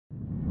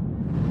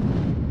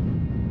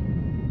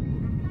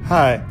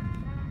Hi,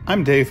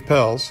 I'm Dave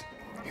Pelz,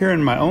 here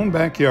in my own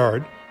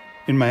backyard,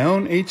 in my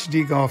own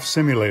HD golf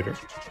simulator,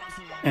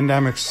 and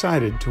I'm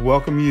excited to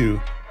welcome you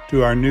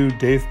to our new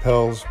Dave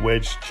Pelz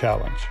Wedge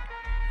Challenge.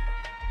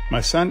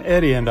 My son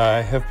Eddie and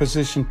I have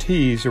positioned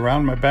tees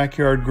around my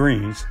backyard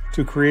greens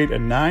to create a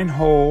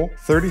 9-hole,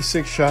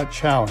 36-shot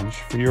challenge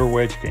for your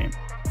wedge game.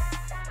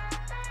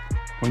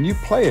 When you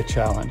play a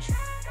challenge,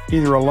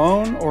 either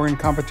alone or in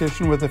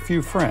competition with a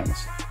few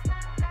friends,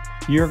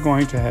 you're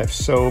going to have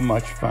so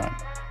much fun.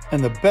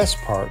 And the best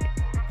part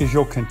is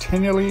you'll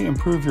continually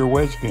improve your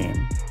wedge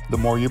game the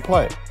more you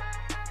play.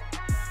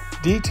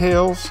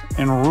 Details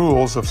and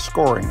rules of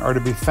scoring are to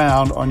be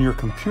found on your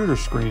computer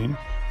screen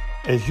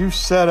as you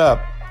set up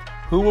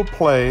who will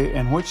play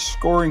and which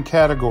scoring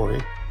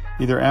category,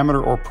 either amateur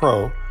or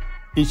pro,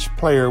 each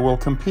player will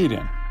compete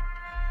in.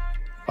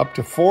 Up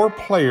to 4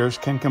 players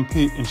can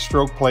compete in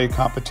stroke play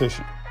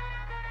competition.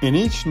 In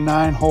each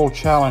 9-hole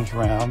challenge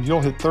round, you'll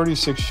hit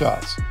 36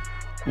 shots,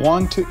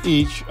 1 to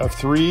each of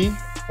 3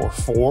 or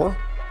 4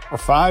 or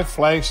 5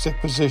 flagstick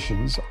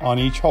positions on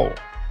each hole.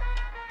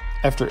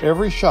 After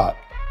every shot,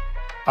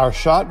 our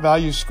shot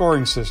value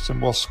scoring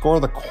system will score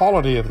the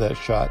quality of that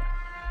shot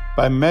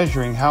by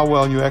measuring how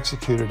well you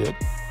executed it,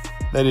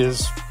 that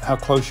is, how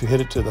close you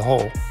hit it to the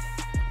hole.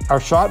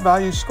 Our shot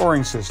value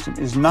scoring system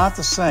is not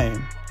the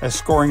same as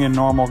scoring in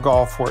normal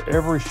golf, where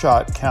every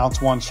shot counts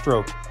 1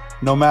 stroke,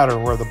 no matter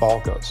where the ball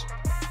goes.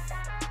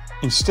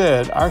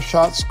 Instead, our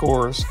shot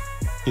scores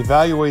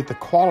evaluate the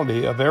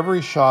quality of every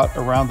shot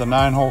around the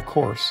 9-hole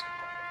course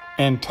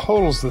and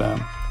totals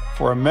them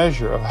for a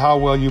measure of how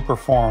well you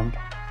performed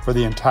for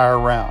the entire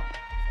round.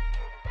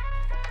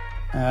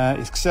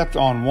 Except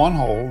on one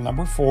hole,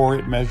 number 4,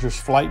 it measures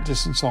flight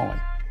distance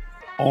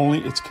only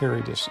its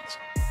carry distance.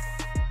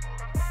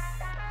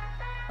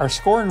 Our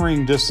scoring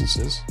ring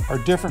distances are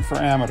different for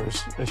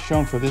amateurs, as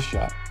shown for this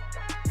shot,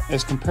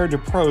 as compared to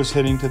pros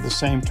hitting to the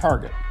same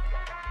target,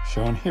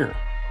 shown here.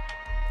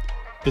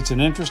 It's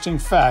an interesting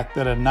fact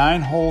that a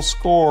 9-hole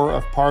score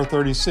of par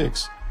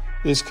 36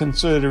 is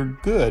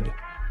considered good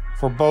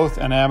for both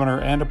an amateur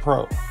and a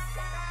pro.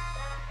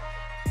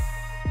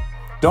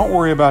 Don't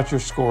worry about your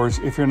scores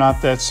if you're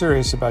not that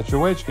serious about your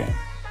wedge game.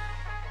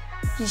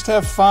 Just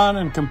have fun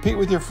and compete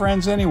with your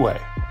friends anyway.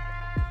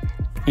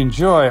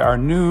 Enjoy our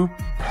new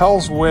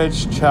Pelz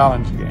Wedge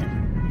Challenge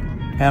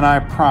game, and I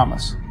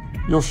promise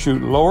you'll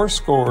shoot lower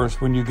scores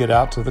when you get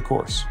out to the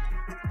course.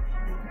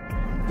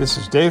 This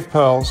is Dave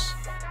Pelz,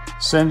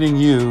 sending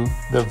you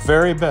the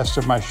very best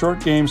of my short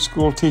game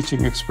school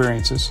teaching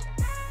experiences,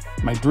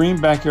 my dream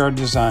backyard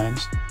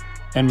designs,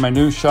 and my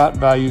new shot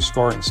value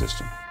scoring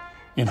system,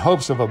 in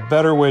hopes of a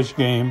better wedge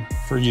game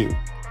for you.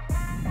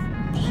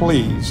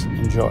 Please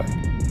enjoy.